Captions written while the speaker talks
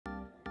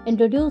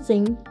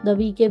Introducing the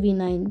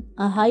VK-V9,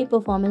 a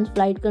high-performance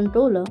flight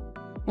controller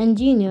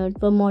engineered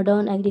for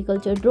modern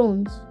agriculture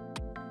drones.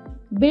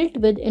 Built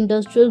with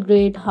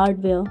industrial-grade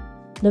hardware,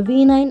 the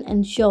V9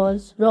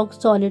 ensures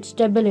rock-solid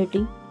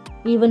stability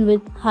even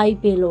with high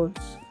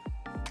payloads.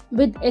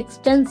 With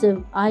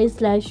extensive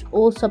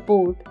I/O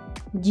support,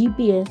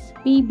 GPS,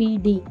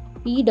 PBD,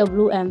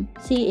 PWM,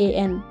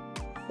 CAN,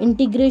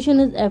 integration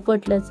is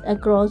effortless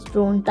across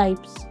drone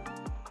types.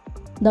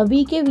 The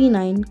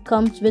VK-V9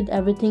 comes with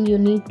everything you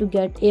need to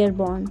get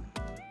airborne,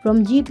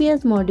 from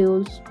GPS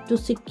modules to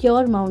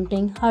secure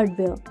mounting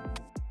hardware.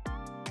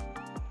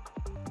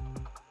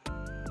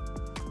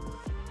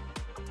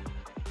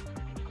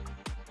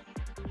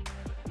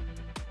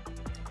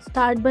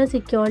 Start by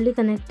securely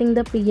connecting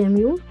the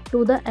PMU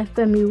to the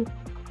FMU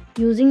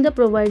using the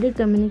provided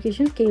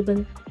communication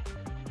cable.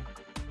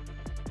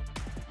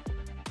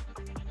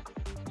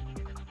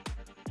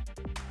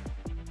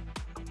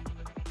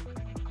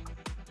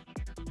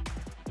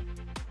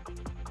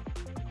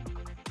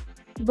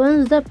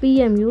 Once the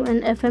PMU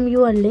and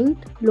FMU are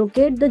linked,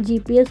 locate the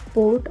GPS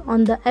port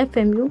on the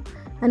FMU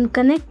and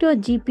connect your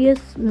GPS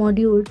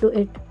module to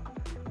it.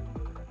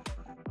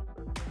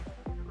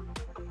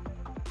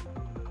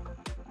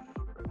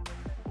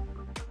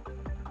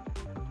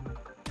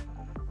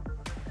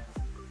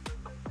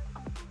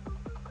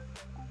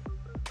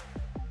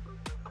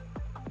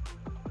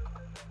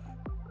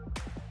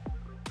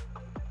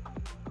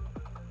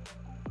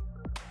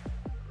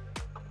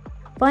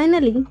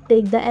 Finally,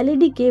 take the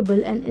LED cable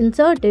and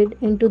insert it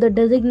into the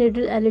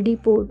designated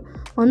LED port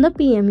on the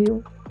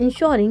PMU,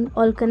 ensuring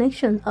all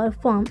connections are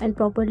firm and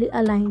properly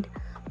aligned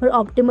for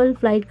optimal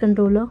flight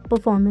controller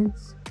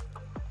performance.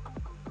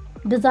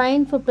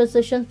 Designed for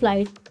precision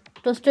flight,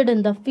 trusted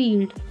in the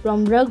field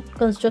from rugged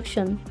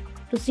construction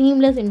to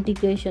seamless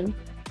integration,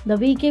 the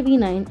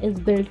VK-V9 is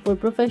built for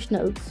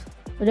professionals.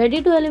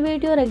 Ready to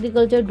elevate your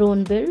agriculture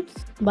drone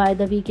builds? Buy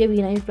the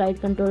VK-V9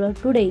 flight controller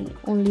today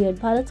only at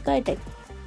BharatSkytech.